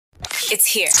It's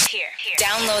here.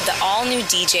 Download the all-new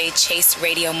DJ Chase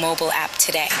Radio mobile app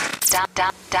today.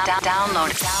 Download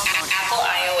it. Apple,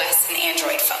 iOS, and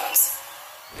Android phones.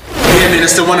 Yeah, man,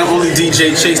 it's the one and only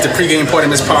DJ Chase, the pregame part of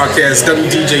this podcast,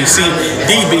 WDJC,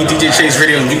 DB, DJ Chase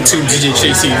Radio, and YouTube, DJ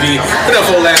Chase TV. What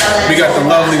up, all that? We got the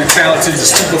lovely, the talented, the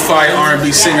stupefied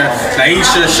R&B singer,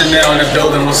 Nyasia Chane'l in the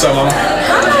building. What's up, Mom?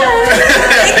 Hi.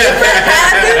 Thank you for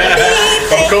having me.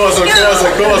 Of course.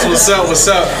 What's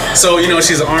up? So, you know,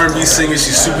 she's an R&B singer.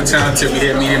 She's super talented. We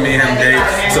had Mayhem Day.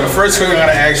 So the first thing I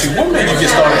gotta ask you, what made you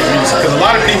get started in music? Because a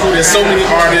lot of people, there's so many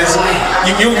artists.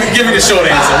 You give me the short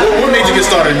answer. What made you get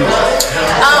started in music?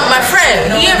 My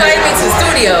friend, he invited me to the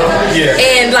studio. Yeah.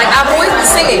 And like I've always been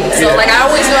singing, so like I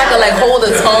always knew I could like hold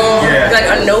a tone, like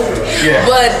a note. Yeah.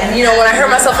 But you know, when I heard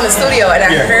myself in the studio and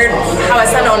I heard how I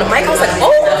sounded on the mic, I was like,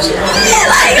 oh, yeah,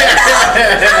 like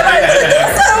how do I do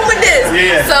something with this?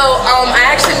 Yeah. So I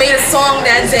actually made a song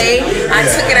that day. I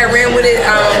took it, I ran with it.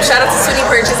 Shout out to SUNY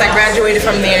Purchase. I graduated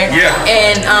from there. Yeah.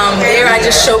 And there I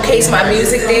just showcased my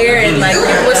music there, and like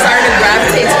people were starting to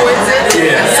gravitate towards it.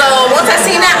 Yeah. So once I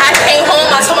seen that, I came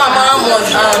home. I told my mom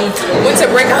on winter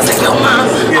break. I was like, yo, Mom,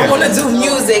 I want to do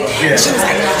music. And she was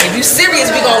like, if you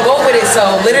serious, we gonna go with it. So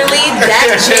literally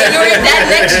that next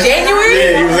January,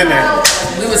 Yeah, he was in there.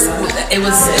 It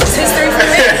was history for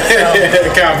me. So.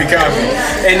 Copy.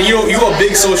 And you're a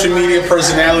big social media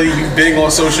personality. You big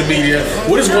on social media.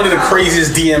 What is one of the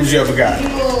craziest DMs you ever got?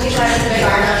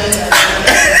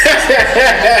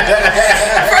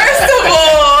 First of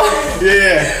all,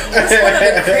 What's one of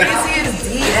the craziest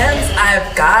DMs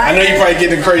I've got? I know you probably get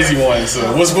the crazy ones.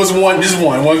 So what's one? Just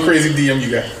one crazy DM you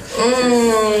got.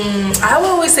 I would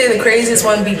always say the craziest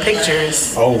one be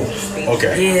pictures. Oh,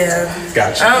 okay. Yeah.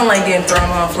 Gotcha. I don't like getting thrown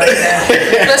off like that.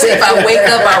 Especially if I wake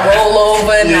up, I roll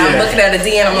over, and I'm looking at a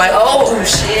DM, I'm like, oh,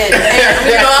 shit. Damn.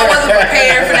 You know, I wasn't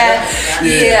prepared for that.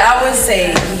 Yeah, I would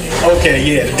say, Okay,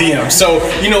 the DM. So,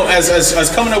 you know, as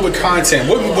coming up with content,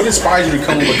 what inspires you to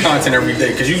come up with content every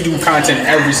day? Because you do content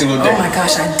every single day. Oh my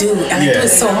gosh, I do. And I do it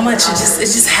so much. It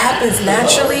just happens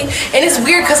naturally. And it's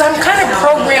weird because I'm kind of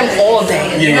programmed all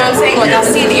day. You know what I'm saying? Like I'll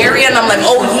see an area and I'm like,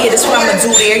 oh yeah, this is what I'm gonna do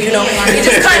there. You know, it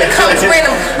just kind of comes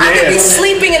random. I could be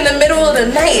sleeping in the middle of the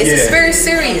night. It's just very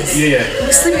serious. Yeah. I'll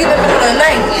be sleeping in the middle of the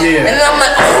night. Yeah. And then I'm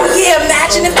like, oh yeah,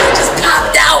 imagine if I just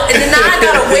popped out. And then now I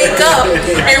gotta wake up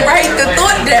and write the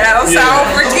thought down so I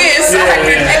don't forget, so I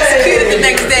can execute it the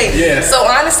next day. Yeah. So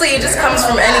honestly, it just comes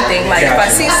from anything. Like if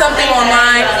I see something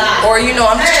online, or you know,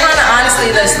 I'm just trying to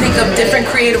honestly just think of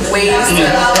different creative ways to,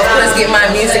 of course, get my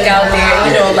music out there.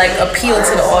 You know, like appeal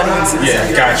to the audience. Yeah,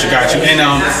 got you. And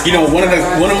you know, one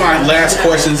of my last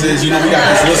questions is, you know, we got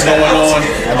this list going on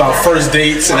about first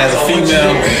dates, and as a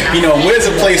female, you know, where's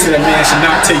a place that a man should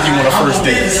not take you on a first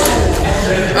date?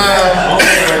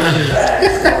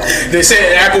 They said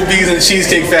Applebee's and the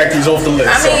Cheesecake Factory's off the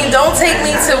list. I mean, don't take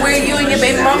me to where you and your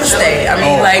baby mama stay. I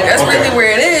mean, that's really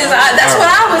where it is. That's what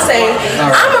I would say.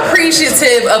 I'm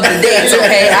appreciative of the dates,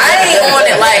 okay? I ain't on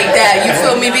it like that, you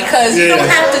feel me? Because you don't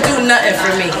have to do nothing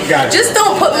for me. Just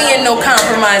don't put me in no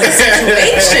compromising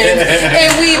situation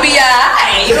and we be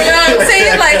alright. You know what I'm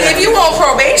saying? Like, if you on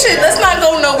probation, let's not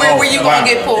go nowhere where you gonna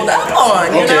get pulled up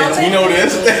on. You know what I'm saying? You know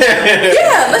this?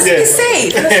 Let's be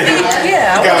safe.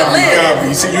 I wanna live.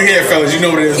 You see, you hear, fellas, you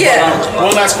know this. Yeah.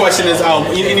 But, one last question is,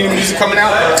 any new music coming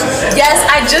out? Yes,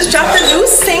 I just dropped a new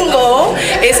single.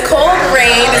 It's called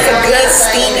Rain. It's a good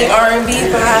steamy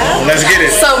R&B vibe. Let's get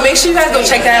it. So make sure you guys go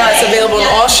check that out. It's available on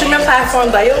all streaming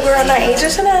platforms by your girl, Nyasia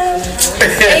Chane'l.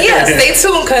 And stay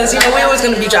tuned because you know we're always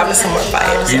gonna be dropping some more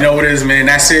fire. You know what it is, man.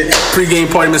 That's it. Pre-game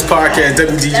party, Miss Podcast,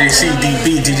 WDJC,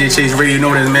 DB, DJ Chase Radio. You know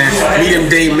what it is, man. Mayhem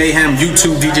Day, Mayhem,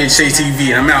 YouTube, DJ Chase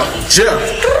TV, and I'm out.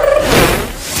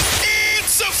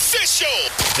 It's official.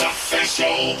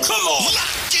 Come on.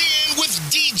 Lock in with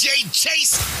DJ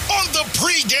Chase on the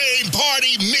Pre-game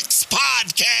Party Mix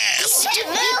Podcast.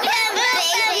 Baby.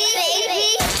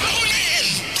 Tune in.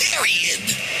 Period.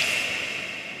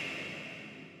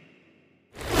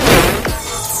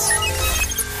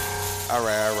 All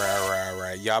right.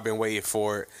 Y'all been waiting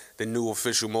for it. The new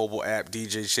official mobile app,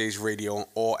 DJ Chase Radio, on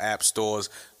all app stores,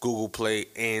 Google Play,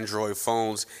 Android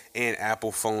phones, and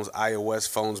Apple phones, iOS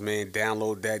phones, man.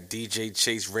 Download that DJ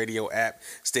Chase Radio app.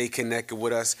 Stay connected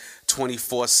with us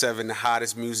 24/7. The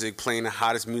hottest music, playing the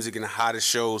hottest music and the hottest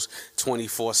shows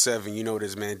 24/7. You know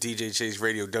this, man. DJ Chase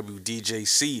Radio,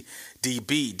 WDJC,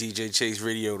 DB, DJ Chase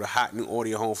Radio, the hot new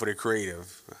audio home for the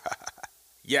creative.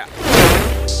 Yeah.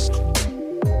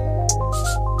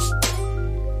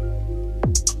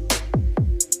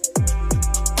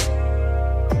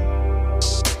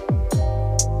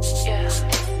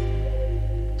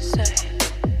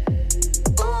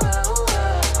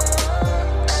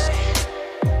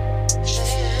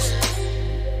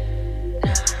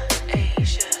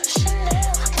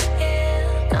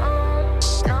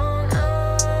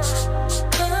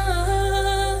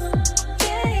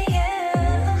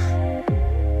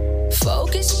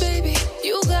 focus, baby.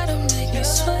 You gotta make me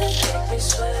sweat.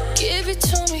 Give it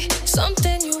to me,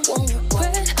 something you won't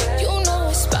regret. You know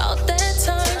it's about that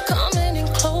time. Come in and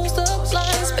close the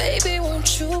blinds, baby.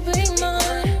 Won't you be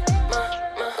mine?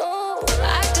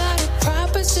 I got a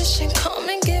proposition. Come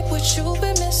and get what you've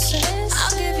been missing.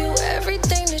 I'll give you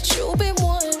everything that you've been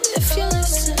wanting if you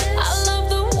listen. I love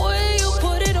the way you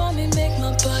put it on me, make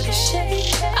my body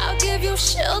shake. I'll give you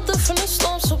shelter from the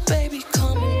storm, so baby,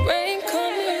 come and rain,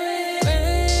 come and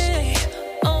rain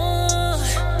on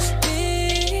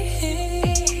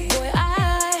me. Boy, I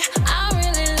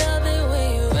really love it when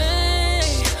you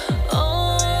rain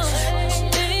on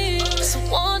me. 'Cause I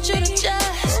want you to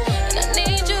just, and I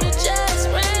need you to just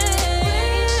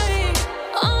rain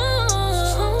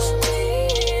on me.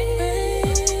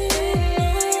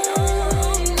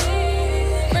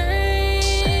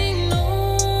 Rain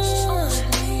on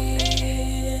me.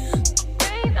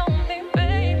 Rain on me,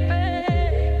 baby.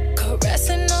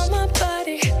 Caressing on my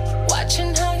body,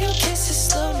 watching how your kisses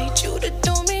slow. Need you to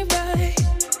do me right.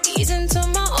 Ease into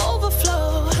my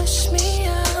overflow, hush me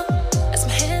out as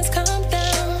my hands calm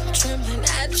down, trembling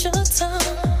at your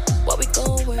tongue. What we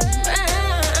going round?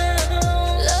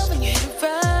 Love when you hit it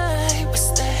right. What's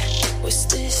that? What's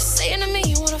this? Saying to me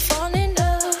you wanna fall in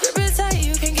love. Grip it tight,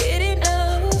 you can't get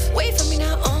enough. Wait for me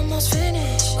now, almost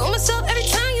finished. Know myself every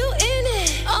time you in it.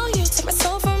 Oh, you take my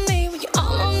soul from me when you're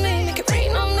all on me. Make it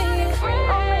rain on me.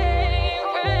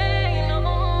 Rain on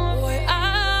me. Boy,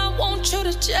 I want you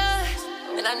to just,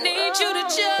 and I need you to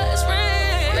just rain.